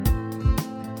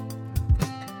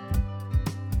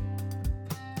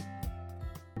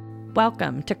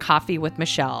Welcome to Coffee with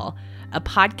Michelle, a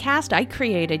podcast I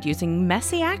created using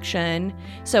messy action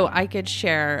so I could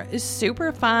share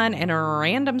super fun and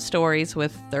random stories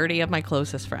with 30 of my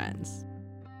closest friends.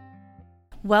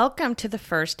 Welcome to the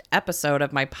first episode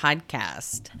of my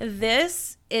podcast.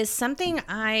 This is something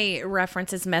I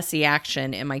reference as messy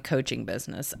action in my coaching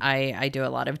business. I do a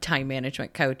lot of time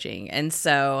management coaching. And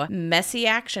so messy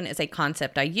action is a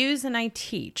concept I use and I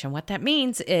teach. And what that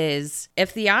means is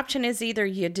if the option is either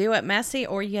you do it messy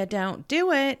or you don't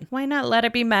do it, why not let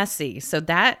it be messy? So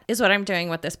that is what I'm doing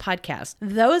with this podcast.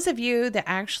 Those of you that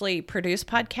actually produce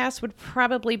podcasts would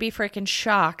probably be freaking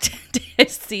shocked to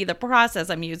see the process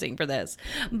I'm using for this.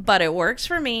 But it works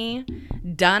for me.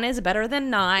 Done is better than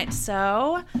not.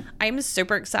 So I'm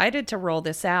super excited to roll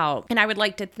this out. And I would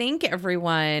like to thank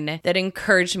everyone that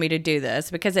encouraged me to do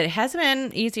this because it has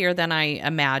been easier than I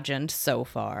imagined so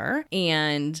far.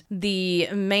 And the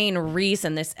main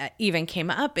reason this even came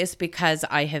up is because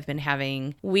I have been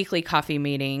having weekly coffee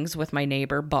meetings with my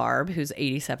neighbor, Barb, who's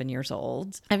 87 years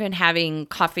old. I've been having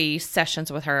coffee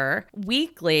sessions with her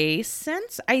weekly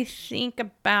since I think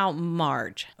about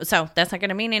March. So that's not going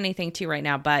to mean anything to you right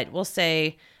now, but we'll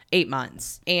say 8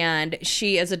 months. And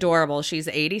she is adorable. She's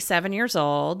 87 years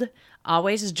old,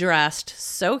 always dressed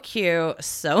so cute,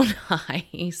 so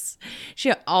nice.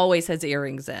 She always has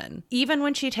earrings in. Even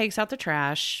when she takes out the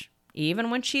trash, even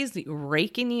when she's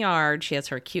raking the yard, she has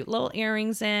her cute little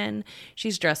earrings in.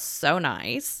 She's dressed so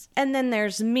nice. And then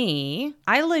there's me.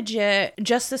 I legit,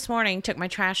 just this morning, took my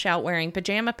trash out wearing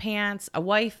pajama pants, a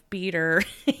wife beater,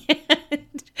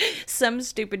 and some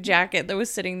stupid jacket that was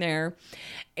sitting there.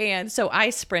 And so I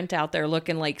sprint out there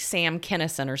looking like Sam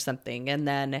Kinison or something. And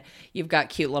then you've got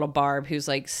cute little Barb who's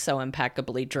like so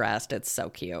impeccably dressed. It's so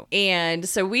cute. And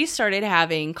so we started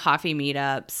having coffee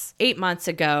meetups 8 months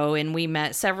ago and we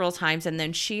met several times. And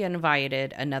then she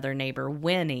invited another neighbor,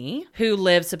 Winnie, who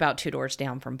lives about 2 doors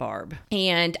down from Barb.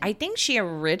 And I think she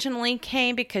originally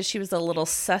came because she was a little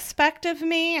suspect of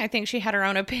me. I think she had her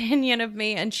own opinion of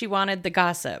me and she wanted the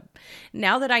gossip.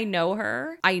 Now that I know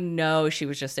her, I know she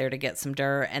was just there to get some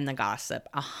dirt and the gossip.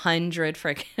 100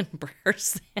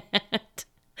 freaking%.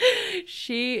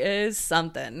 She is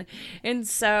something. And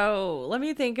so let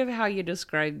me think of how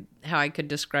I could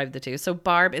describe the two. So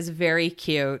Barb is very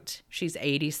cute. She's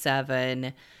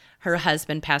 87. Her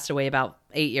husband passed away about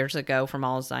 8 years ago from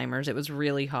Alzheimer's. It was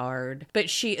really hard. But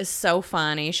she is so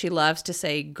funny. She loves to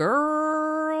say,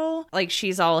 girl, like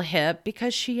she's all hip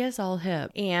because she is all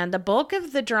hip. And the bulk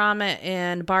of the drama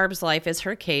in Barb's life is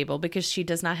her cable because she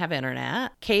does not have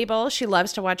internet. Cable, she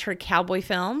loves to watch her cowboy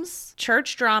films,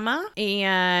 church drama,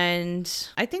 and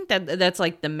I think that's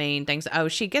like the main things. Oh,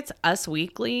 she gets Us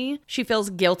Weekly. She feels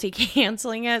guilty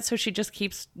canceling it, so she just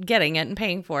keeps getting it and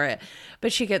paying for it.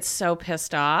 But she gets so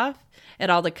pissed off at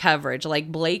all the coverage. Like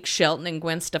Blake Shelton and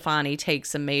Gwen Stefani take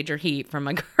some major heat from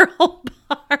a girl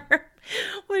Barb,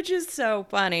 which is so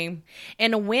funny.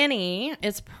 And Winnie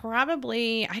is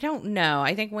probably, I don't know,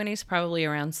 I think Winnie's probably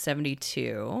around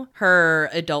 72. Her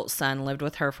adult son lived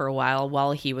with her for a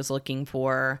while he was looking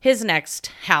for his next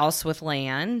house with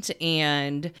land.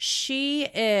 And she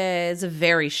is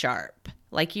very sharp.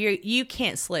 Like you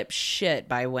can't slip shit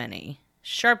by Winnie.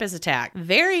 Sharp as a tack.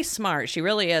 Very smart. She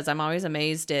really is. I'm always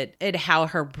amazed at how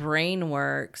her brain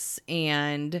works.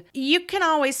 And you can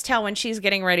always tell when she's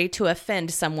getting ready to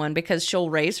offend someone because she'll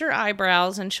raise her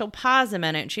eyebrows and she'll pause a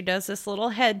minute and she does this little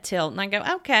head tilt. And I go,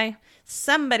 okay,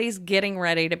 somebody's getting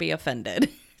ready to be offended.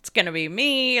 It's going to be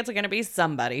me. It's going to be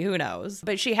somebody. Who knows?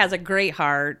 But she has a great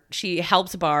heart. She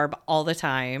helps Barb all the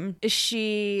time.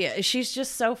 She's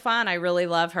just so fun. I really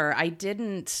love her. I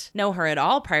didn't know her at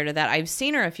all prior to that. I've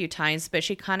seen her a few times, but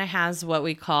she kind of has what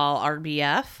we call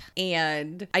RBF.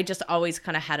 And I just always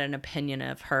kind of had an opinion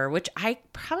of her, which I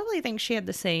probably think she had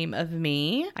the same of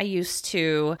me. I used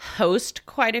to host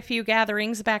quite a few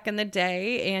gatherings back in the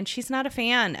day, and she's not a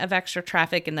fan of extra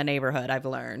traffic in the neighborhood, I've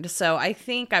learned. So I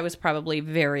think I was probably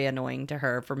very annoying to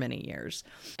her for many years.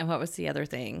 And what was the other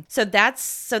thing? So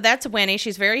that's Winnie.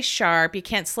 She's very sharp. You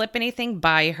can't slip anything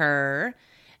by her.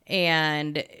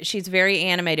 And she's very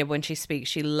animated when she speaks.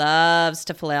 She loves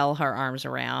to flail her arms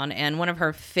around. And one of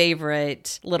her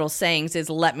favorite little sayings is,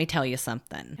 let me tell you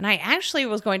something. And I actually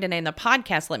was going to name the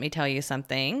podcast, Let Me Tell You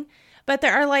Something. But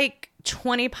there are like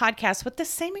 20 podcasts with the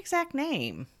same exact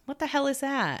name. What the hell is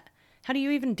that? How do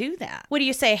you even do that? What do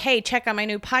you say? Hey, check out my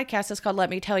new podcast. It's called Let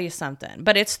Me Tell You Something.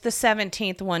 But it's the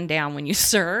 17th one down when you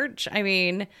search. I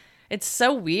mean, It's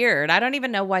so weird. I don't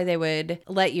even know why they would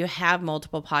let you have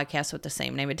multiple podcasts with the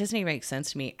same name. It doesn't even make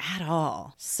sense to me at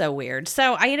all. So weird.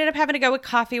 So I ended up having to go with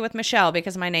Coffee with Michelle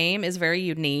because my name is very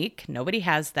unique. Nobody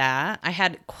has that. I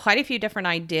had quite a few different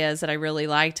ideas that I really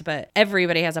liked, but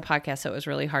everybody has a podcast, so it was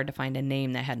really hard to find a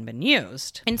name that hadn't been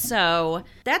used. And so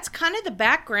that's kind of the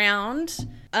background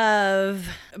of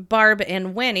Barb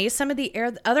and Winnie. Some of the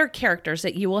other characters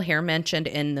that you will hear mentioned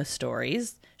in the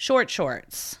stories. Short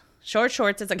Shorts. Short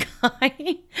Shorts is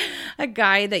a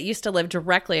guy that used to live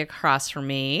directly across from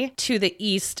me, to the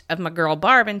east of my girl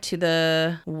Barb and to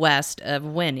the west of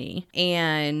Winnie.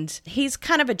 And he's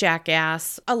kind of a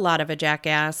jackass, a lot of a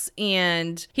jackass.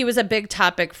 And he was a big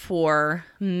topic for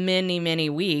many, many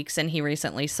weeks. And he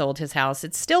recently sold his house.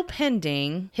 It's still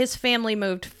pending. His family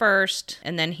moved first,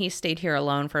 and then he stayed here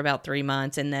alone for about 3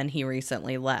 months. And then he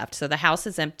recently left. So the house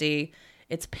is empty.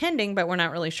 It's pending, but we're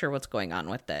not really sure what's going on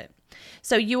with it.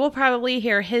 So you will probably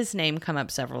hear his name come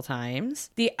up several times.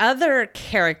 The other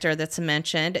character that's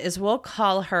mentioned is, we'll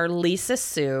call her Lisa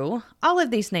Sue. All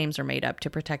of these names are made up to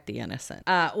protect the innocent.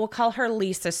 We'll call her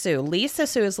Lisa Sue. Lisa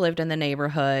Sue has lived in the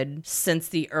neighborhood since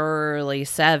the early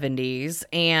 70s.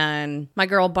 And my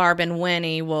girl Barb and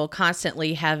Winnie will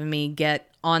constantly have me get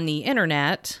on the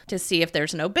internet to see if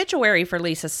there's an obituary for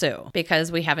Lisa Sue,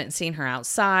 because we haven't seen her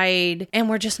outside and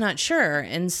we're just not sure.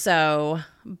 And so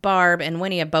Barb and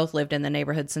Winnie have both lived in the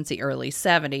neighborhood since the early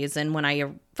 70s. And when I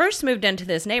first moved into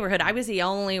this neighborhood, I was the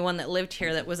only one that lived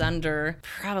here that was under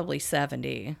probably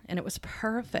 70. And it was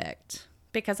perfect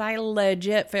because I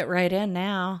legit fit right in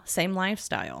now. Same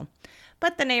lifestyle.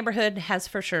 But the neighborhood has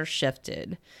for sure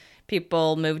shifted.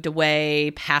 People moved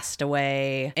away, passed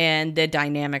away, and the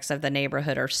dynamics of the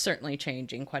neighborhood are certainly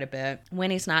changing quite a bit.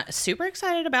 Winnie's not super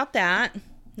excited about that.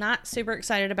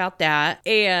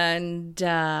 And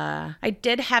I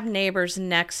did have neighbors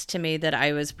next to me that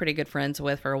I was pretty good friends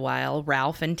with for a while,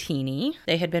 Ralph and Teeny.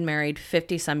 They had been married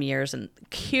 50 some years and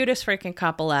cutest freaking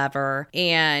couple ever.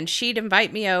 And she'd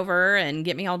invite me over and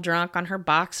get me all drunk on her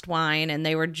boxed wine. And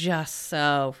they were just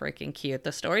so freaking cute.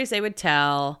 The stories they would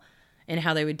tell and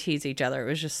how they would tease each other. It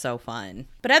was just so fun.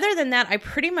 But other than that, I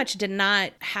pretty much did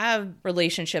not have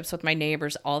relationships with my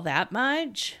neighbors all that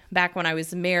much. Back when I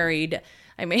was married,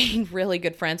 I made really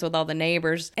good friends with all the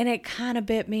neighbors, and it kind of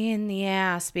bit me in the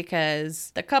ass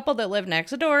because the couple that lived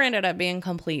next door ended up being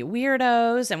complete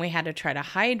weirdos, and we had to try to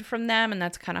hide from them, and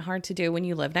that's kind of hard to do when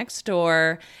you live next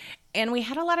door. And we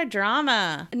had a lot of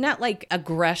drama, not like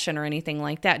aggression or anything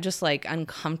like that, just like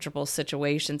uncomfortable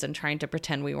situations and trying to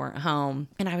pretend we weren't home.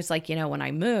 And I was like, when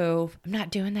I move, I'm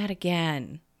not doing that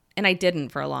again. And I didn't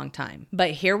for a long time.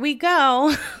 But here we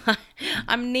go.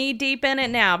 I'm knee deep in it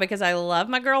now because I love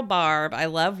my girl Barb. I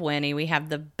love Winnie. We have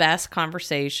the best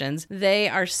conversations. They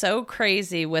are so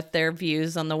crazy with their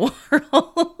views on the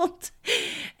world.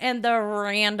 And the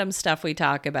random stuff we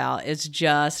talk about is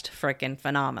just freaking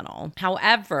phenomenal.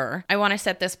 However, I want to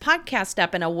set this podcast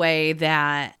up in a way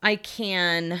that I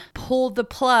can pull the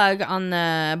plug on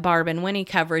the Barb and Winnie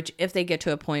coverage if they get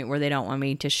to a point where they don't want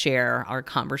me to share our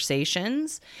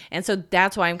conversations. And so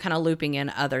that's why I'm kind of looping in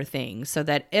other things so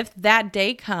that if that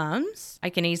day comes,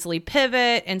 I can easily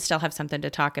pivot and still have something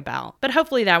to talk about. But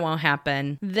hopefully that won't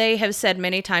happen. They have said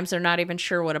many times they're not even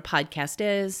sure what a podcast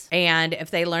is. And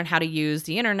if they learn how to use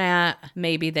the internet,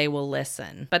 maybe they will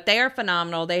listen. But they are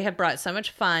phenomenal. They have brought so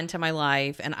much fun to my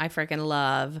life, and I freaking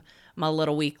love my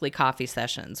little weekly coffee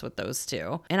sessions with those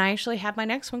two. And I actually have my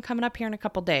next one coming up here in a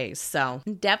couple days. So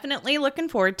definitely looking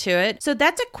forward to it. So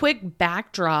that's a quick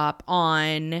backdrop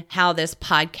on how this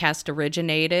podcast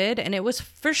originated. And it was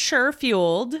for sure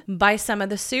fueled by some of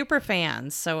the super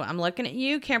fans. So I'm looking at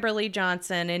you, Kimberly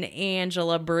Johnson and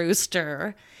Angela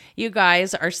Brewster. You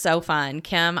guys are so fun.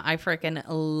 Kim, I freaking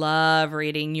love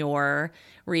reading your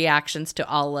reactions to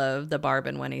all of the Barb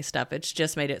and Winnie stuff. It's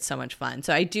just made it so much fun.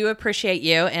 So I do appreciate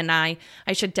you, and I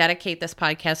should dedicate this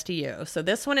podcast to you. So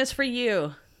this one is for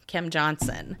you, Kim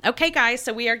Johnson. Okay, guys,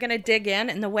 so we are going to dig in,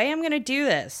 and the way I'm going to do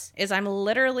this is I'm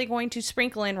literally going to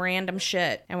sprinkle in random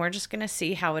shit, and we're just going to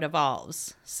see how it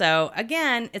evolves. So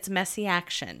again, it's messy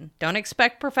action. Don't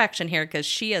expect perfection here because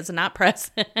she is not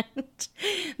present.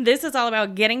 This is all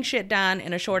about getting shit done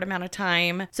in a short amount of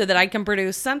time so that I can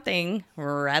produce something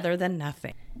rather than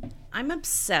nothing. I'm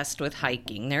obsessed with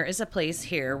hiking. There is a place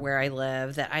here where I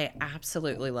live that I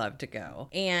absolutely love to go.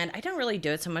 And I don't really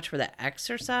do it so much for the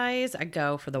exercise. I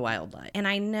go for the wildlife. And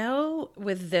I know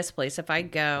with this place, if I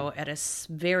go at a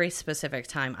very specific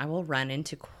time, I will run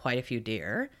into quite a few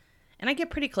deer. And I get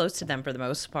pretty close to them for the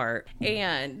most part.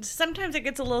 And sometimes it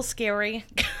gets a little scary.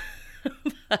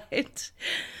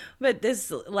 But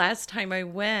this last time I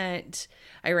went,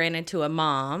 I ran into a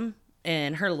mom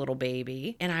and her little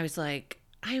baby. And I was like,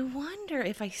 I wonder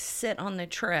if I sit on the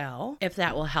trail, if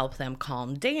that will help them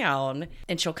calm down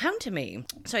and she'll come to me.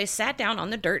 So I sat down on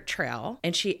the dirt trail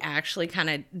and she actually kind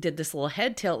of did this little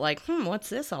head tilt like, what's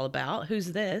this all about?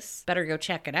 Who's this? Better go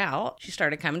check it out. She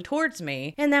started coming towards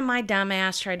me. And then my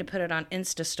dumbass tried to put it on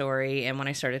Insta story. And when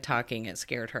I started talking, it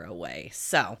scared her away.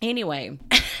 So anyway,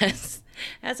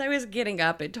 as I was getting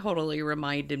up, it totally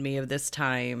reminded me of this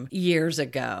time years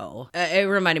ago. It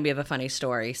reminded me of a funny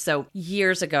story. So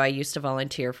years ago, I used to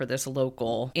volunteer for this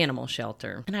local animal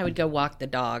shelter, and I would go walk the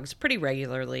dogs pretty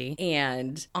regularly.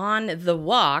 And on the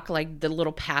walk, like the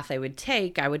little path I would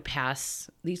take, I would pass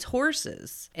these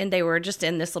horses, and they were just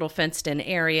in this little fenced-in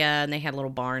area, and they had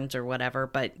little barns or whatever,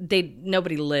 but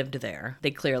nobody lived there.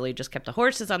 They clearly just kept the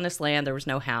horses on this land. There was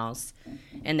no house,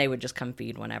 and they would just come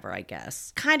feed whenever, I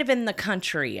guess. Kind of in the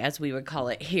country, as we would call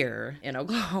it here in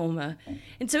Oklahoma.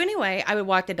 And so anyway, I would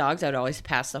walk the dogs. I would always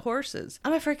pass the horses.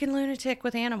 I'm a freaking lunatic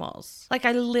with animals. Like,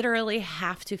 I literally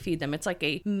have to feed them. It's like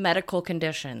a medical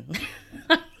condition.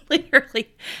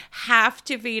 Literally have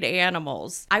to feed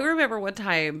animals. I remember one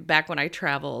time back when I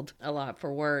traveled a lot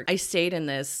for work, I stayed in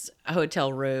this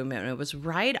hotel room and it was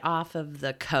right off of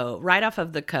the cove.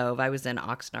 I was in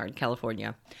Oxnard,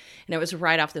 California, and it was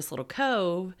right off this little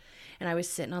cove. And I was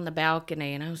sitting on the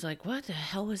balcony and I was like, what the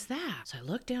hell was that? So I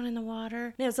looked down in the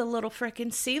water and it was a little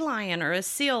freaking sea lion or a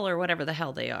seal or whatever the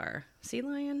hell they are. Sea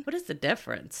lion? What is the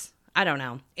difference? I don't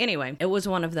know. Anyway, it was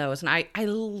one of those. And I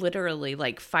literally,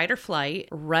 like, fight or flight,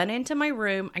 run into my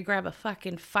room. I grab a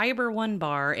fucking Fiber One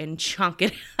bar and chunk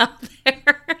it out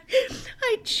there.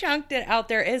 I chunked it out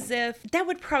there as if that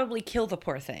would probably kill the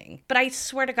poor thing. But I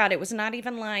swear to God, it was not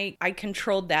even like I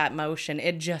controlled that motion.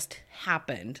 It just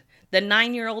happened. The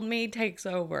 9-year-old me takes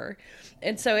over.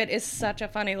 And so it is such a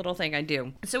funny little thing I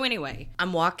do. So anyway,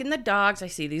 I'm walking the dogs. I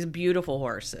see these beautiful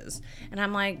horses. And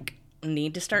I'm like,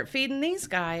 need to start feeding these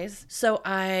guys. So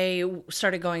I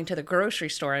started going to the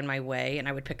grocery store on my way, and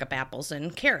I would pick up apples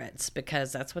and carrots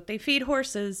because that's what they feed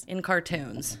horses in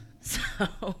cartoons.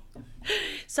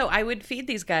 So I would feed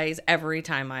these guys every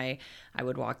time I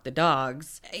would walk the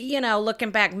dogs. You know,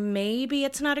 looking back, maybe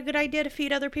it's not a good idea to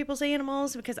feed other people's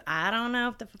animals because I don't know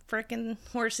if the frickin'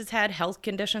 horses had health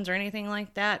conditions or anything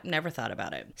like that. Never thought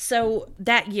about it. So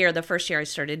that year, the first year I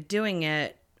started doing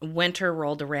it, winter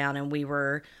rolled around and we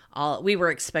were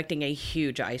expecting a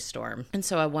huge ice storm. And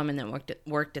so a woman that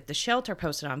worked at the shelter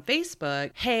posted on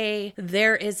Facebook, hey,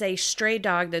 there is a stray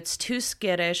dog that's too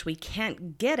skittish. We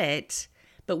can't get it,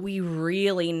 but we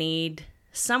really need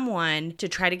someone to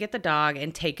try to get the dog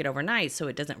and take it overnight so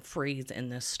it doesn't freeze in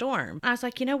this storm. I was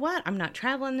like, you know what? I'm not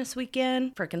traveling this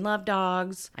weekend. Freaking love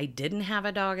dogs. I didn't have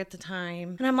a dog at the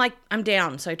time. And I'm like, I'm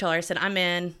down. So I told her, I said, I'm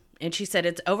in. And she said,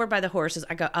 it's over by the horses.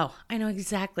 I go, oh, I know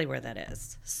exactly where that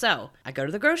is. So I go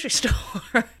to the grocery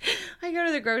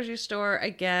store. I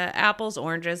get apples,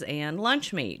 oranges, and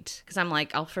lunch meat. Because I'm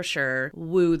like, I'll for sure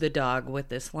woo the dog with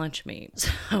this lunch meat.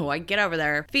 So I get over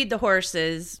there, feed the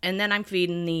horses, and then I'm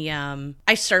feeding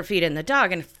I start feeding the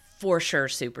dog, and for sure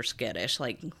super skittish.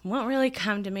 Like, won't really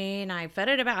come to me. And I fed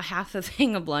it about half the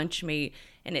thing of lunch meat,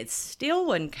 and it still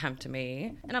wouldn't come to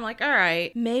me. And I'm like, all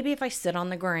right, maybe if I sit on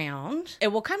the ground, it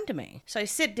will come to me. So I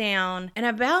sit down, and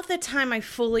about the time I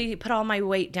fully put all my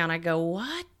weight down, I go,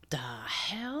 what the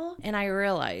hell? And I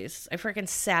realize I freaking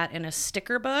sat in a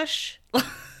sticker bush,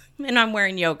 and I'm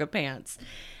wearing yoga pants.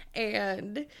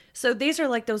 And so these are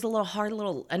like those little hard,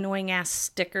 little annoying ass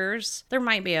stickers. There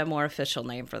might be a more official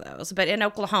name for those. But in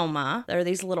Oklahoma, there are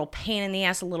these little pain in the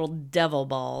ass little devil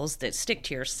balls that stick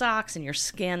to your socks and your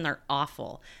skin. They're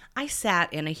awful. I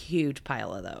sat in a huge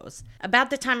pile of those. About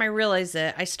the time I realize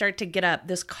it, I start to get up.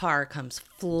 This car comes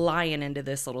flying into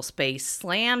this little space,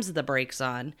 slams the brakes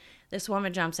on. This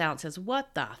woman jumps out and says,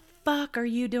 what the fuck are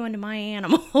you doing to my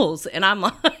animals? And I'm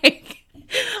like...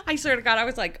 I swear to God, I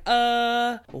was like,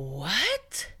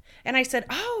 what? And I said,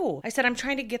 I'm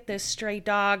trying to get this stray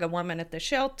dog. A woman at the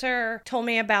shelter told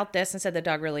me about this and said the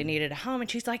dog really needed a home. And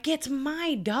she's like, it's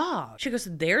my dog. She goes,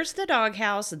 there's the dog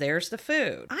house. There's the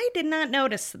food. I did not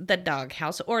notice the dog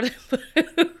house or the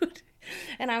food.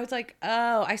 And I was like,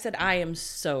 I said, I am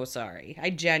so sorry. I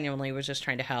genuinely was just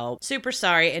trying to help. Super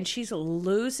sorry. And she's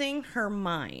losing her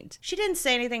mind. She didn't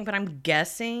say anything, but I'm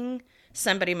guessing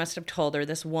somebody must have told her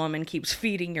this woman keeps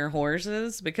feeding your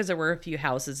horses because there were a few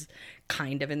houses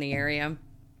kind of in the area.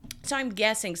 So I'm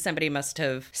guessing somebody must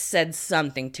have said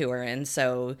something to her. And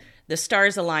so the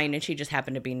stars aligned and she just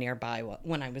happened to be nearby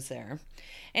when I was there.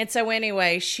 And so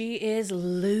anyway, she is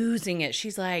losing it.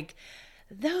 She's like,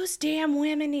 those damn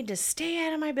women need to stay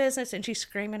out of my business. And she's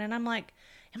screaming. And I'm like,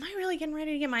 am I really getting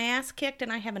ready to get my ass kicked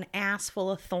and I have an ass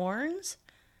full of thorns?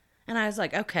 And I was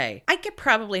like, okay, I could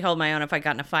probably hold my own if I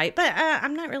got in a fight, but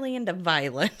I'm not really into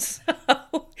violence.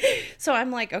 So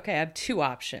I'm like, okay, I have two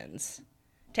options.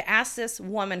 To ask this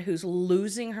woman who's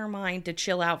losing her mind to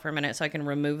chill out for a minute so I can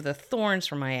remove the thorns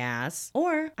from my ass,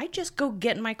 or I just go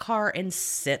get in my car and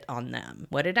sit on them.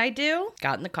 What did I do?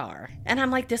 Got in the car. And I'm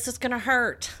like, this is going to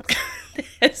hurt.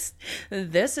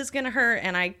 This is going to hurt.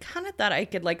 And I kind of thought I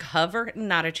could like hover.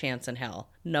 Not a chance in hell.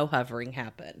 No hovering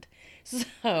happened.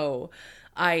 So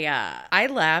I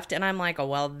left and I'm like, oh,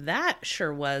 well, that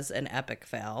sure was an epic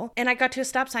fail. And I got to a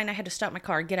stop sign. I had to stop my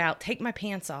car, get out, take my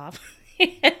pants off.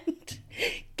 And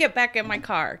get back in my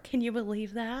car. Can you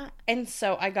believe that? And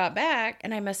so I got back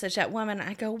and I messaged that woman.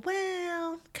 I go,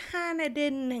 well, kind of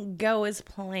didn't go as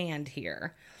planned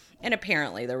here. And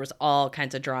apparently there was all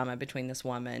kinds of drama between this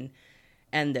woman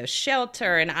and the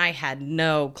shelter, and I had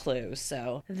no clue.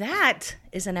 So that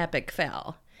is an epic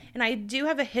fail. And I do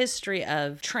have a history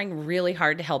of trying really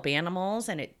hard to help animals,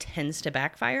 and it tends to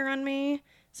backfire on me.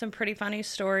 Some pretty funny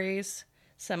stories,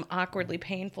 some awkwardly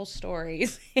painful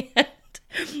stories.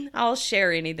 I'll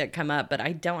share any that come up, but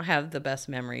I don't have the best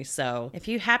memory. So if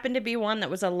you happen to be one that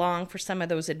was along for some of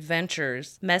those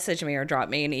adventures, message me or drop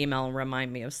me an email and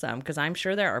remind me of some, because I'm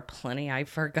sure there are plenty I've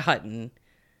forgotten.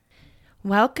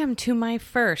 Welcome to my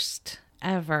first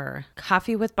ever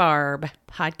Coffee with Barb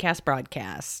podcast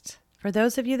broadcast. For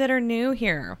those of you that are new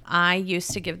here, I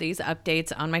used to give these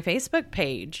updates on my Facebook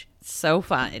page. So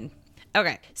fun.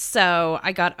 Okay, so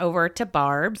I got over to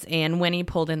Barb's and Winnie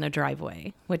pulled in the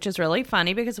driveway, which is really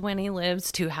funny because Winnie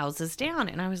lives 2 houses down.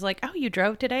 And I was like, oh, you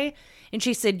drove today? And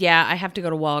she said, yeah, I have to go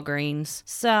to Walgreens.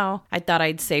 So I thought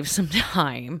I'd save some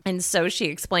time. And so she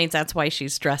explains that's why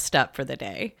she's dressed up for the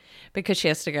day, because she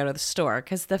has to go to the store.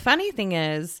 Because the funny thing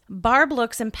is, Barb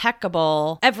looks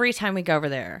impeccable every time we go over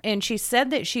there. And she said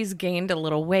that she's gained a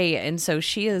little weight. And so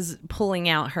she is pulling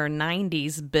out her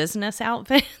 90s business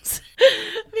outfits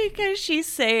because she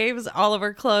saves all of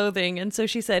her clothing. And so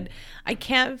she said, I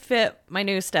can't fit my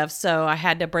new stuff, so I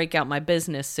had to break out my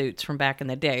business suits from back in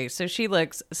the day. So she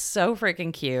looks so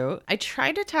freaking cute. I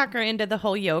tried to talk her into the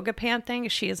whole yoga pant thing.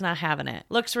 She is not having it.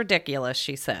 Looks ridiculous,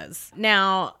 she says.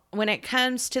 Now, when it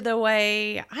comes to the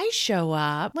way I show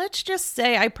up, let's just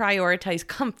say I prioritize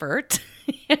comfort.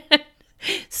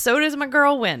 So does my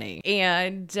girl Winnie.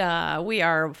 And we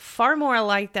are far more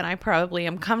alike than I probably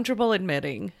am comfortable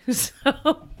admitting.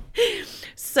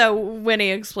 So Winnie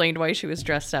explained why she was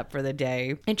dressed up for the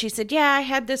day. And she said, yeah, I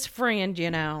had this friend,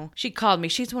 she called me.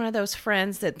 She's one of those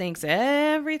friends that thinks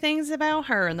everything's about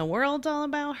her and the world's all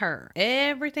about her.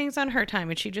 Everything's on her time.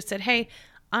 And she just said, hey,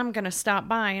 I'm going to stop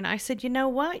by. And I said, you know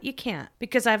what? You can't,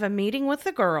 because I have a meeting with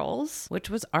the girls, which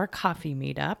was our coffee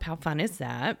meetup. How fun is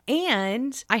that?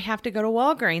 And I have to go to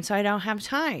Walgreens, so I don't have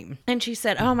time. And she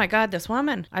said, oh my God, this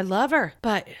woman, I love her,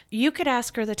 but you could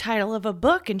ask her the title of a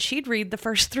book and she'd read the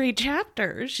first 3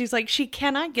 chapters. She's like, she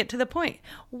cannot get to the point.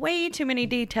 Way too many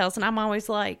details. And I'm always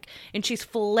like, and she's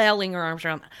flailing her arms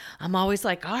around. I'm always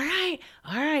like, all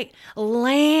right,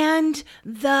 land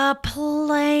the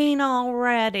plane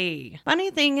already. Funny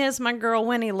thing is, my girl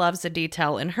Winnie loves a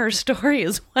detail in her story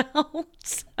as well.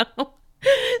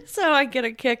 So I get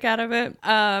a kick out of it.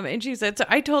 And she said, so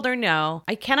I told her, no,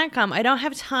 I cannot come. I don't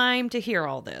have time to hear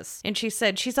all this. And she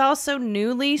said, she's also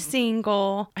newly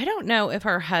single. I don't know if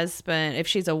her husband, if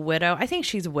she's a widow. I think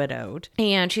she's widowed.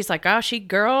 And she's like, oh, she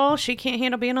can't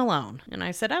handle being alone. And I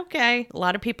said, okay, a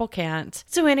lot of people can't.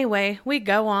 So anyway, we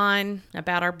go on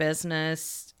about our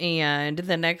business. And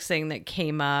the next thing that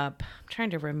came up, I'm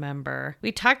trying to remember.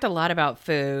 We talked a lot about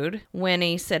food.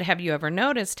 Winnie said, have you ever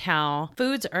noticed how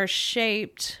foods are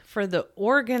shaped for the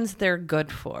organs they're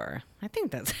good for? I think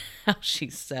that's how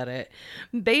she said it.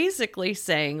 Basically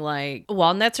saying like,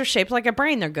 walnuts are shaped like a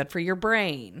brain. They're good for your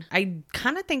brain. I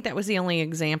kind of think that was the only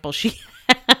example she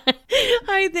had.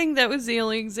 I think that was the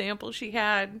only example she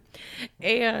had.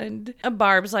 And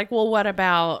Barb's like, well, what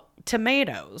about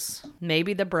tomatoes?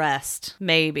 Maybe the breast.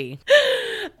 Maybe.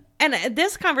 And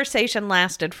this conversation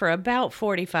lasted for about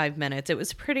 45 minutes. It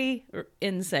was pretty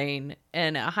insane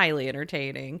and highly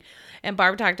entertaining. And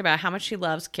Barb talked about how much she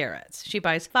loves carrots. She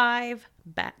buys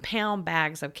 5-pound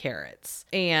bags of carrots.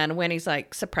 And Winnie's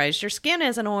like, surprised your skin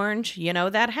isn't orange. You know,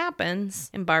 that happens.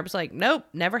 And Barb's like, nope,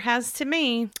 never has to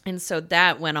me. And so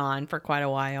that went on for quite a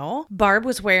while. Barb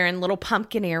was wearing little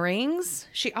pumpkin earrings.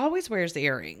 She always wears the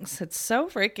earrings. It's so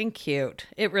freaking cute.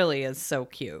 It really is so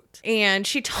cute. And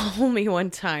she told me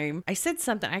one time, I said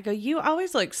something. I go, you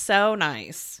always look so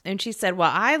nice. And she said,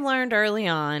 well, I learned early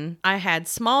on I had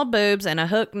small boobs and a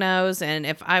hook nose. And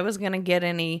if I was going to get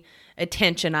any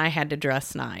attention, I had to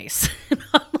dress nice. And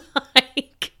I'm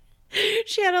like,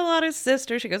 She had a lot of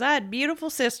sisters. She goes, I had beautiful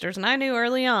sisters, and I knew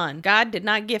early on God did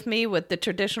not gift me with the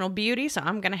traditional beauty, so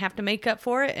I'm going to have to make up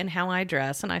for it in how I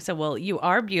dress. And I said, well, you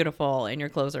are beautiful, and your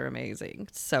clothes are amazing.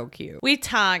 So cute. We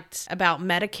talked about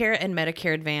Medicare and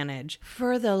Medicare Advantage.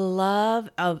 For the love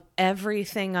of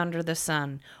everything under the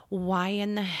sun, why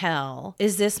in the hell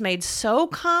is this made so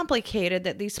complicated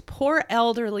that these poor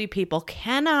elderly people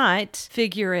cannot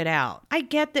figure it out? I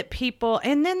get that people,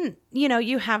 and then,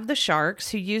 you have the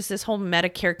sharks who use this whole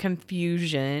Medicare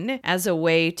confusion as a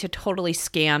way to totally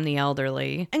scam the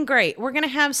elderly. And great, we're going to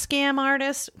have scam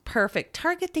artists. Perfect.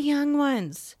 Target the young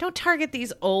ones. Don't target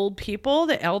these old people,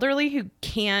 the elderly who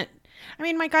can't. I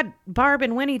mean, my God, Barb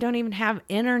and Winnie don't even have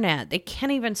internet. They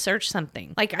can't even search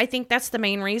something. Like, I think that's the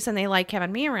main reason they like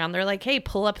having me around. They're like, hey,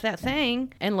 pull up that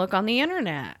thing and look on the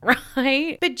internet,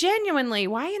 right? But genuinely,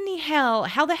 why in the hell,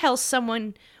 how the hell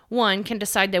someone, one, can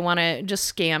decide they want to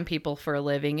just scam people for a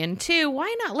living? And two,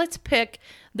 why not? Let's pick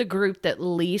the group that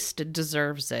least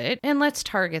deserves it and let's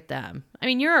target them. I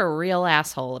mean, you're a real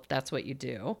asshole if that's what you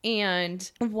do.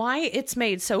 And why it's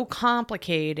made so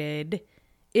complicated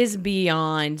is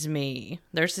beyond me.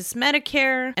 There's this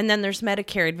Medicare, and then there's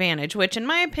Medicare Advantage, which in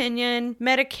my opinion,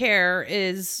 Medicare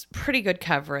is pretty good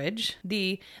coverage.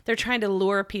 They're trying to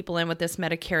lure people in with this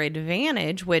Medicare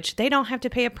Advantage, which they don't have to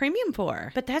pay a premium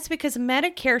for. But that's because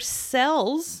Medicare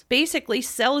basically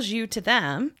sells you to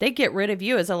them. They get rid of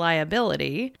you as a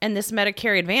liability. And this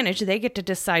Medicare Advantage, they get to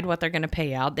decide what they're going to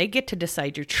pay out. They get to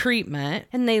decide your treatment,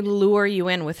 and they lure you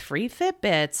in with free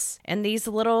Fitbits and these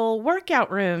little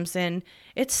workout rooms, and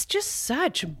it's just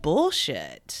such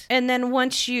bullshit. And then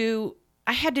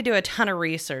I had to do a ton of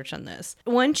research on this.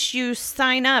 Once you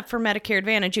sign up for Medicare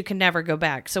Advantage, you can never go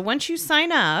back. So once you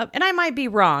sign up, and I might be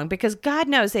wrong because God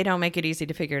knows they don't make it easy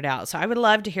to figure it out. So I would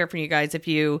love to hear from you guys if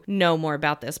you know more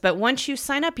about this. But once you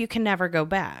sign up, you can never go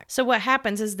back. So what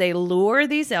happens is they lure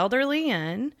these elderly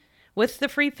in with the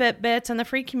free Fitbits and the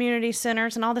free community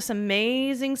centers and all this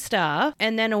amazing stuff.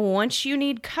 And then once you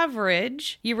need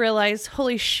coverage, you realize,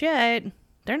 holy shit,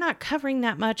 they're not covering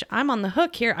that much. I'm on the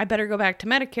hook here. I better go back to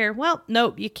Medicare. Well,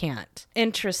 nope, you can't.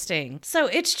 Interesting. So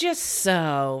it's just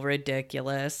so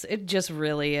ridiculous. It just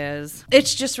really is.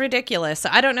 It's just ridiculous.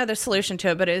 I don't know the solution to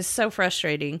it, but it is so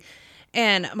frustrating.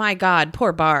 And my God,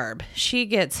 poor Barb. She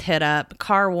gets hit up,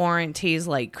 car warranties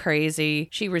like crazy.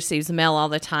 She receives mail all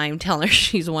the time telling her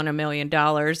she's won $1 million,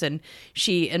 and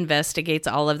she investigates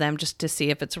all of them just to see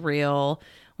if it's real,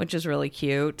 which is really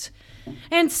cute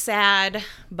and sad,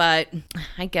 but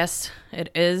I guess it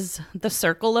is the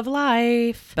circle of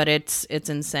life. But it's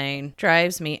insane.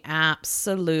 Drives me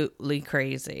absolutely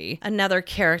crazy. Another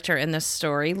character in this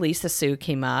story, Lisa Sue,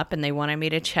 came up, and they wanted me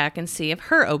to check and see if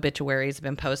her obituary has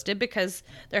been posted because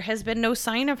there has been no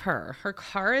sign of her. Her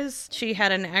car she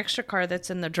had an extra car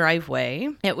that's in the driveway.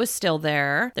 It was still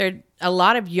there.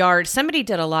 Somebody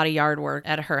did a lot of yard work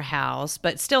at her house,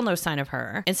 but still no sign of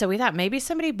her. And so we thought maybe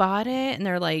somebody bought it and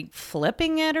they're like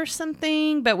flipping it or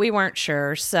something, but we weren't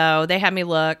sure. So they had me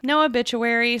look. No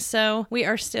obituary, so we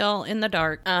are still in the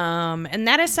dark. And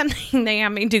that is something they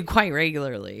have me do quite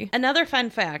regularly. Another fun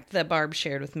fact that Barb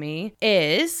shared with me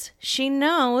is she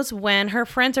knows when her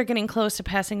friends are getting close to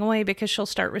passing away because she'll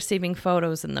start receiving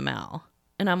photos in the mail.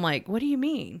 And I'm like, what do you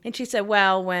mean? And she said,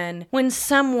 well, when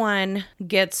someone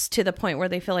gets to the point where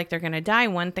they feel like they're going to die,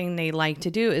 one thing they like to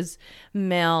do is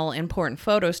mail important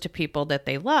photos to people that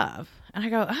they love. And I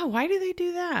go, oh, why do they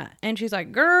do that? And she's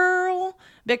like, girl,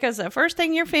 because the first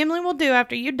thing your family will do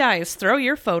after you die is throw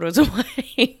your photos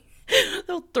away.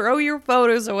 They'll throw your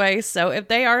photos away. So if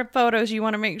they are photos you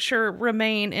want to make sure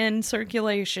remain in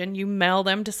circulation, you mail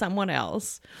them to someone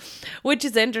else, which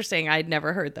is interesting. I'd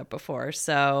never heard that before.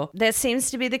 So that seems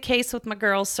to be the case with my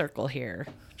girls' circle here,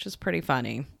 which is pretty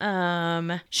funny.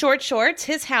 Short Shorts,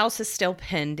 his house is still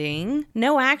pending.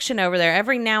 No action over there.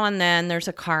 Every now and then there's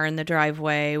a car in the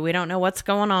driveway. We don't know what's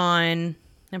going on.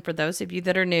 And for those of you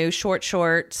that are new, Short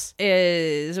Shorts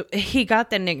he got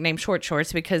the nickname Short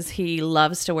Shorts because he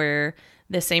loves to wear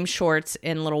the same shorts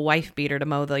and little wife beater to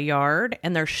mow the yard,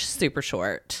 and they're super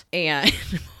short. And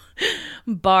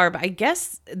Barb, I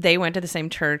guess they went to the same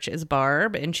church as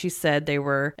Barb, and she said they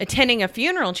were attending a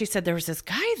funeral, and she said there was this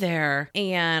guy there,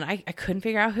 and I couldn't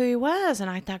figure out who he was, and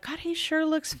I thought, God, he sure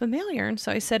looks familiar. And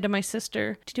so I said to my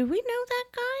sister, do we know that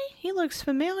guy? He looks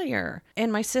familiar.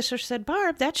 And my sister said,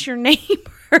 Barb, that's your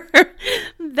neighbor.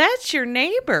 That's your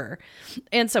neighbor.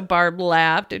 And so Barb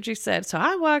laughed, and she said, so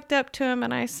I walked up to him,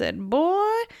 and I said, boy,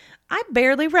 I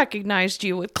barely recognized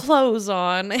you with clothes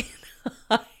on.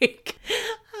 Like,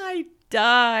 I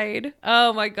died.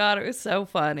 Oh my God, it was so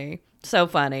funny. So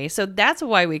funny. So that's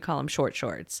why we call them Short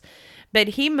Shorts, But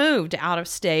he moved out of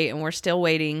state, and we're still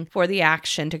waiting for the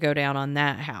action to go down on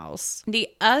that house. The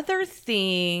other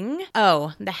thing,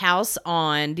 the house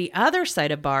on the other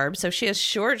side of Barb. So she has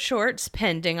short shorts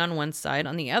pending on one side.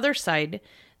 On the other side,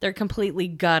 they're completely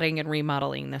gutting and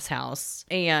remodeling this house.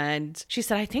 And she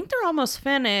said, I think they're almost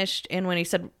finished. And when he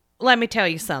said, let me tell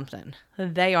you something,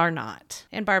 they are not.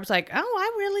 And Barb's like, oh,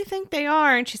 I really think they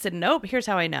are. And she said, nope, here's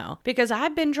how I know. Because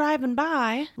I've been driving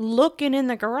by, looking in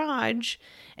the garage,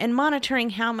 and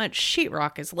monitoring how much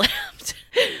sheetrock is left.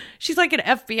 She's like an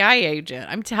FBI agent.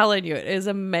 I'm telling you, it is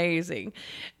amazing.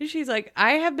 She's like,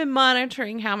 I have been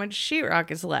monitoring how much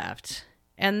sheetrock is left.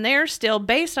 And they're still,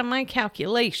 based on my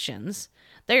calculations,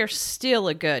 they're still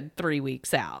a good 3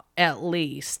 weeks out, at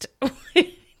least.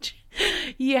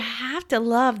 You have to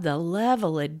love the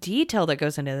level of detail that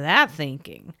goes into that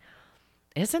thinking.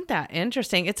 Isn't that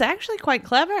interesting? It's actually quite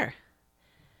clever.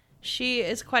 She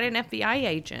is quite an FBI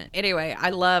agent. Anyway, I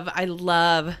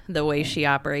love the way she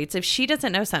operates. If she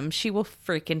doesn't know something, she will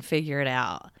freaking figure it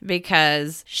out.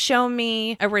 Because show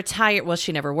me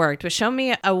she never worked, but show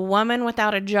me a woman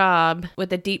without a job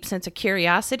with a deep sense of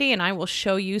curiosity, and I will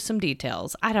show you some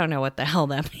details. I don't know what the hell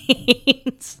that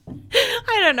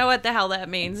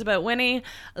means. But Winnie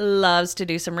loves to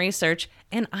do some research,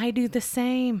 and I do the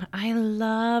same. I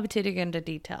love to dig into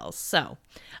details. So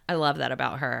I love that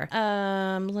about her.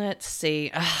 Let's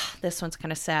see. This one's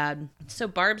kind of sad. So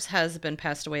Barb's husband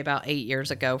passed away about 8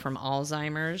 years ago from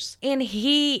Alzheimer's. And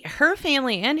her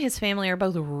family and his family are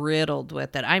both riddled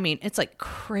with it. I mean, it's like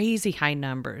crazy high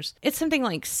numbers. It's something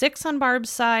like 6 on Barb's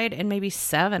side and maybe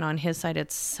 7 on his side.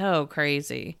 It's so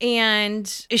crazy. And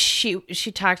she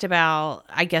talked about,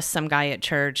 I guess some guy at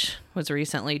church was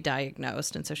recently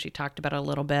diagnosed. And so she talked about it a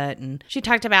little bit. And she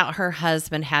talked about her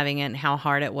husband having it and how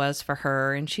hard it was for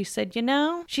her. And she said,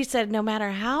 no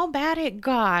matter how bad it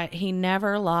got, he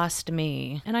never lost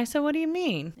me. And I said, what do you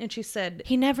mean? And she said,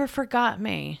 he never forgot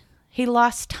me. He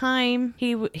lost time.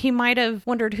 He might have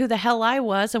wondered who the hell I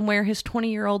was and where his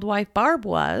 20-year-old wife Barb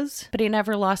was, but he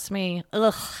never lost me.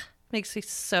 Ugh, makes me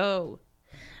so...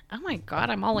 Oh my God,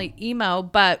 I'm all like emo,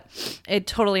 but it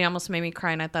totally almost made me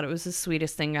cry, and I thought it was the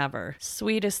sweetest thing ever.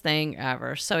 Sweetest thing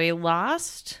ever. So he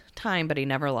lost time, but he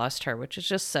never lost her, which is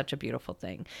just such a beautiful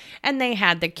thing. And they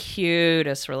had the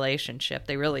cutest relationship.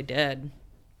 They really did.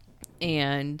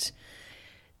 And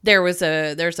there's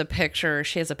a picture,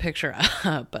 she has a picture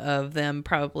up of them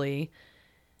probably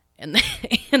in the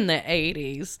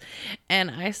 80s.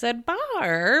 And I said,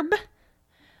 Barb,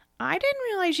 I didn't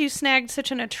realize you snagged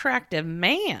such an attractive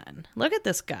man. Look at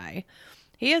this guy.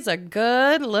 He is a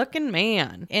good looking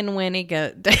man. And when he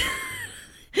does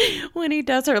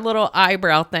her little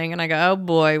eyebrow thing, and I go, oh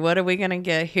boy, what are we going to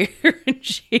get here? And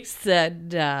she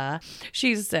said,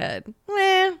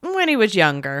 when he was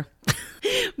younger.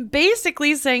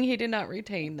 Basically saying he did not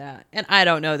retain that. And I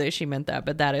don't know that she meant that,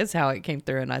 but that is how it came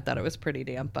through, and I thought it was pretty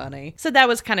damn funny. So that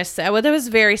was kind of sad. Well, it was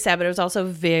very sad, but it was also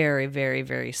very, very,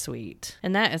 very sweet.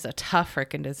 And that is a tough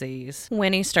freaking disease.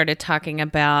 Winnie started talking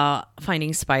about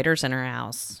finding spiders in her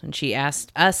house, and she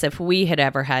asked us if we had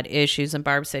ever had issues, and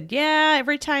Barb said, yeah,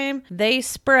 every time they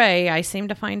spray, I seem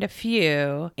to find a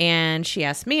few. And she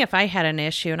asked me if I had an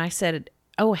issue, and I said,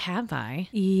 oh, have I?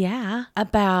 Yeah,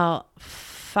 about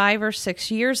 5 or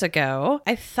 6 years ago,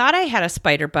 I thought I had a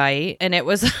spider bite, and it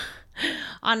was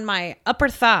on my upper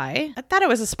thigh. I thought it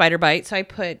was a spider bite, so I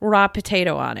put raw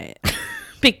potato on it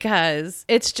because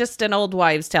it's just an old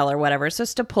wives' tale or whatever. It's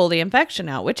just to pull the infection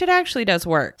out, which it actually does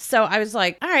work. So I was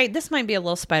like, all right, this might be a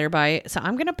little spider bite, so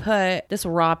I'm going to put this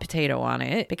raw potato on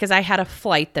it because I had a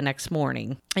flight the next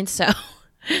morning. And so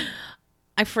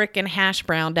I freaking hash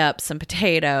browned up some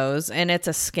potatoes, and it's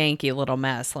a skanky little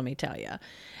mess, let me tell you.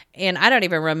 And I don't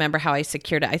even remember how I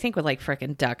secured it. I think with like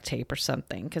freaking duct tape or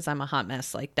something, because I'm a hot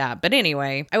mess like that. But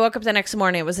anyway, I woke up the next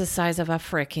morning. It was the size of a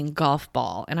freaking golf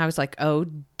ball. And I was like, oh,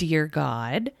 dear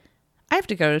God, I have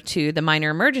to go to the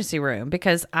minor emergency room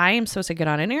because I am supposed to get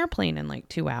on an airplane in like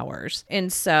 2 hours.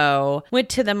 And so went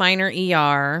to the minor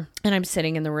ER, and I'm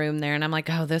sitting in the room there, and I'm like,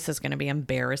 oh, this is going to be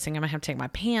embarrassing. I'm going to have to take my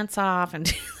pants off and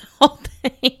do the whole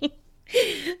thing.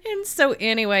 And so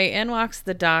anyway, in walks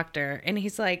the doctor, and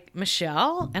he's like,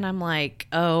 Michelle? And I'm like,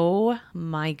 oh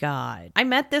my God. I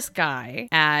met this guy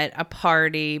at a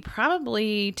party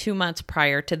probably 2 months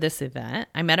prior to this event.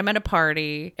 I met him at a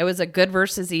party. It was a good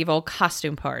versus evil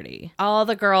costume party. All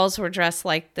the girls were dressed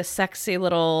like the sexy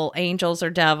little angels or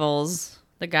devils.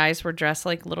 The guys were dressed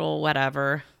like little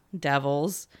whatever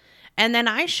devils. And then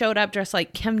I showed up dressed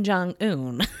like Kim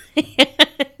Jong-un.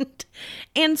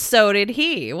 And so did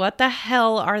he. What the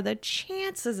hell are the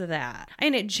chances of that?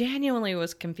 And it genuinely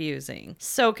was confusing.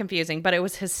 So confusing, but it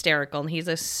was hysterical. And he's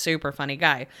a super funny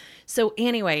guy. So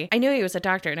anyway, I knew he was a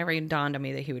doctor. It never even dawned on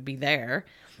me that he would be there.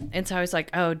 And so I was like,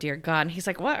 oh, dear God. And he's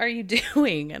like, what are you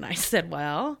doing? And I said,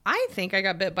 well, I think I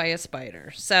got bit by a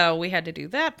spider. So we had to do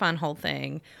that fun whole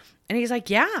thing. And he's like,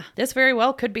 yeah, this very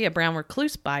well could be a brown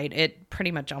recluse bite. It pretty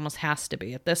much almost has to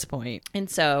be at this point. And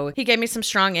so he gave me some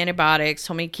strong antibiotics,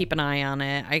 told me to keep an eye on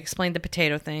it. I explained the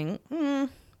potato thing.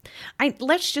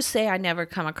 Let's just say I never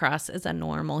come across as a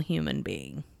normal human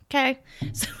being. Okay.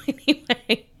 So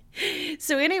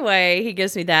anyway, he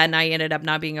gives me that, and I ended up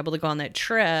not being able to go on that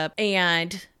trip.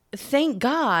 And thank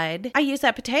God I used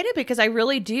that potato, because I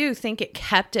really do think it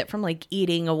kept it from like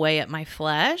eating away at my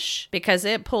flesh, because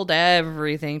it pulled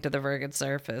everything to the friggin'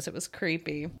 surface. It was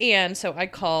creepy. And so I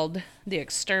called the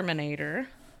exterminator,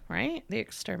 right? I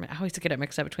always get it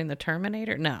mixed up between the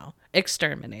Terminator. No,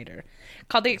 exterminator.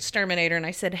 Called the exterminator and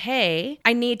I said, hey,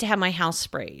 I need to have my house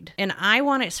sprayed. And I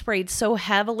want it sprayed so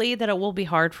heavily that it will be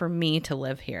hard for me to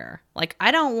live here. Like,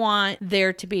 I don't want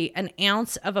there to be an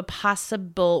ounce of a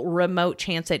possible remote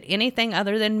chance that anything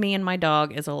other than me and my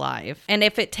dog is alive. And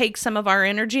if it takes some of our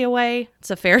energy away,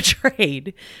 it's a fair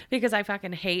trade, because I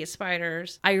fucking hate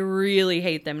spiders. I really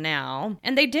hate them now.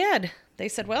 And they did. They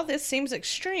said, well, this seems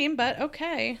extreme, but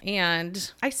okay.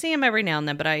 And I see them every now and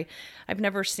then, but I've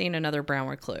never seen another brown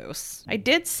recluse. I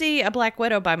did see a black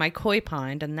widow by my koi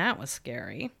pond, and that was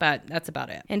scary, but that's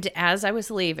about it. And as I was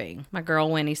leaving, my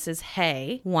girl Winnie says,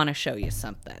 hey, want to show you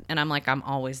something. And I'm like, I'm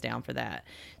always down for that.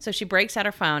 So she breaks out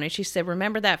her phone and she said,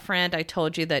 remember that friend I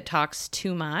told you that talks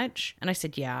too much? And I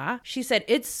said, yeah. She said,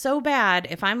 it's so bad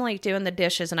if I'm like doing the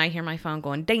dishes and I hear my phone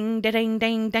going ding, ding,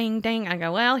 ding, ding, ding. I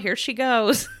go, well, here she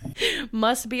goes.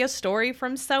 Must be a story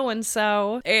from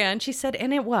so-and-so. And she said,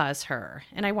 and it was her.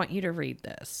 And I want you to read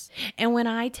this. And when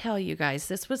I tell you guys,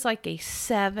 this was like a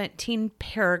 17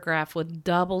 paragraph with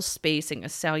double spacing, a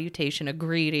salutation, a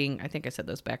greeting. I think I said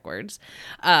those backwards.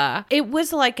 It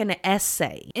was like an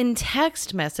essay in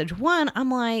text message. One,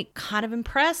 I'm like kind of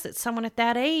impressed that someone at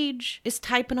that age is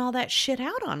typing all that shit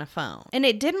out on a phone. And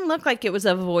it didn't look like it was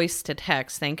a voice to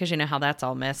text thing, because you know how that's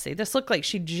all messy. This looked like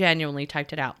she genuinely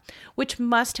typed it out, which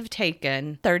must have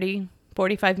taken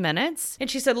 45 minutes. And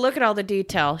she said, look at all the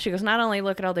detail. She goes, not only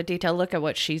look at all the detail, look at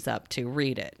what she's up to.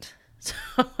 Read it.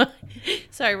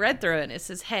 So I read through it and it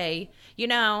says, hey, you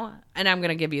know, and I'm going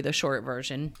to give you the short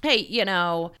version. Hey, you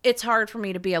know, it's hard for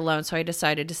me to be alone. So I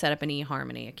decided to set up an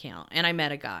eHarmony account, and I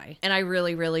met a guy, and I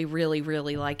really, really, really,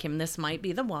 really like him. This might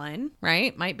be the one,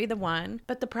 right? Might be the one.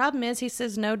 But the problem is he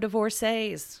says no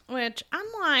divorcees, which I'm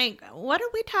like, what are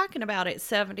we talking about at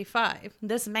 75?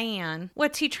 This man,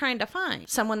 what's he trying to find?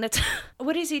 Someone that's,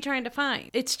 what is he trying to find?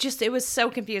 It's just, it was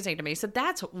so confusing to me. So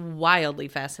that's wildly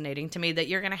fascinating to me, that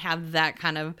you're going to have that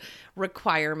kind of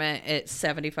requirement at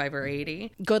 75 or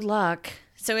 80. Good luck.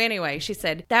 So anyway, she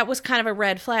said that was kind of a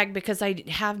red flag, because I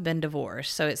have been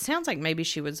divorced. So it sounds like maybe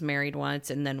she was married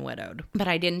once and then widowed. But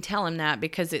I didn't tell him that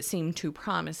because it seemed too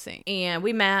promising. And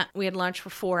we met, we had lunch for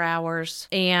 4 hours,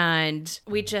 and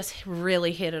we just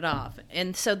really hit it off.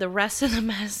 And so the rest of the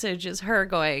message is her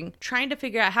trying to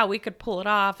figure out how we could pull it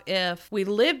off if we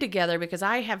lived together, because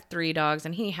I have 3 dogs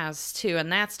and he has 2,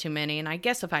 and that's too many. And I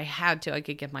guess if I had to, I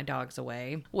could give my dogs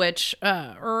away, which,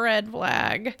 red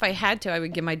flag. If I had to, I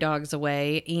would give my dogs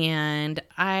away. And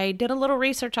I did a little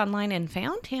research online and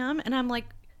found him, and I'm like,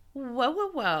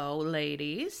 whoa,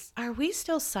 ladies, are we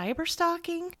still cyber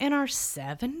stalking in our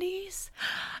 70s?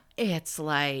 It's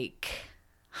like,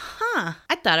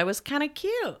 I thought it was kind of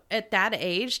cute at that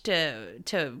age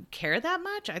to care that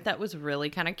much. I thought it was really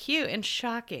kind of cute and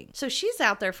shocking. So she's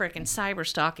out there freaking cyber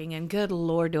stalking, and good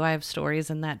Lord, do I have stories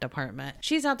in that department.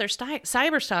 She's out there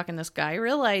cyber stalking this guy,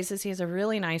 realizes he has a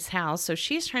really nice house. So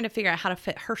she's trying to figure out how to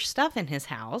fit her stuff in his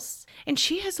house. And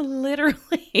she has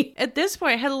literally, at this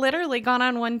point, had literally gone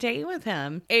on one date with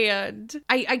him. And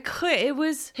it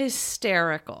was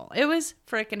hysterical. It was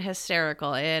freaking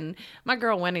hysterical. And my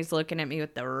girl Wendy's looking at me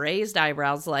with the raised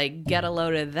eyebrows like, get a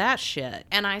load of that shit.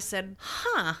 And I said,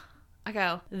 I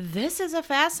go, this is a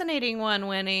fascinating one,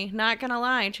 Winnie, not gonna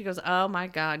lie. And she goes, oh my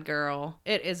God, girl,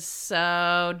 it is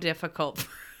so difficult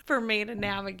for me to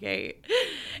navigate.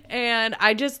 And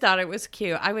I just thought it was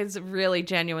cute. I was really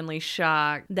genuinely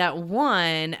shocked that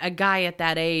a guy at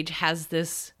that age has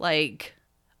this like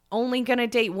only gonna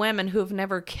date women who have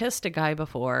never kissed a guy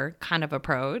before kind of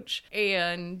approach.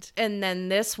 And then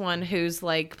this one who's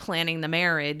like planning the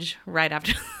marriage right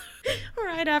after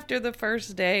Right after the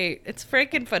first date. It's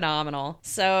freaking phenomenal.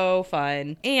 So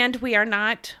fun. And we're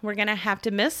going to have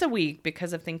to miss a week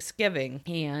because of Thanksgiving.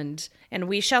 And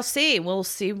we shall see. We'll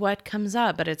see what comes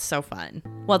up, but it's so fun.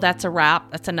 Well, that's a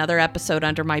wrap. That's another episode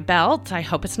under my belt. I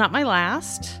hope it's not my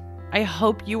last. I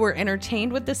hope you were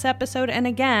entertained with this episode. And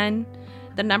again,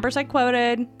 the numbers I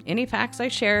quoted, any facts I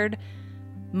shared,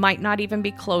 might not even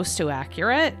be close to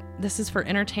accurate. This is for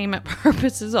entertainment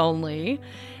purposes only.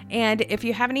 And if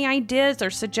you have any ideas or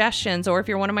suggestions, or if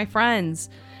you're one of my friends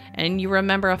and you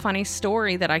remember a funny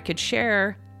story that I could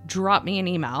share, drop me an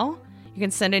email. You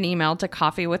can send an email to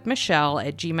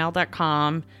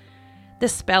coffeewithmichelle@gmail.com. The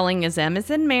spelling is M as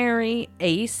in Mary,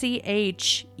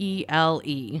 ACHELE.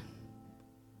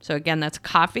 So again, that's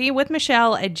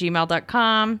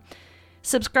coffeewithmichelle@gmail.com.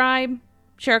 Subscribe,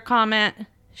 share a comment,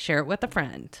 share it with a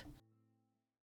friend.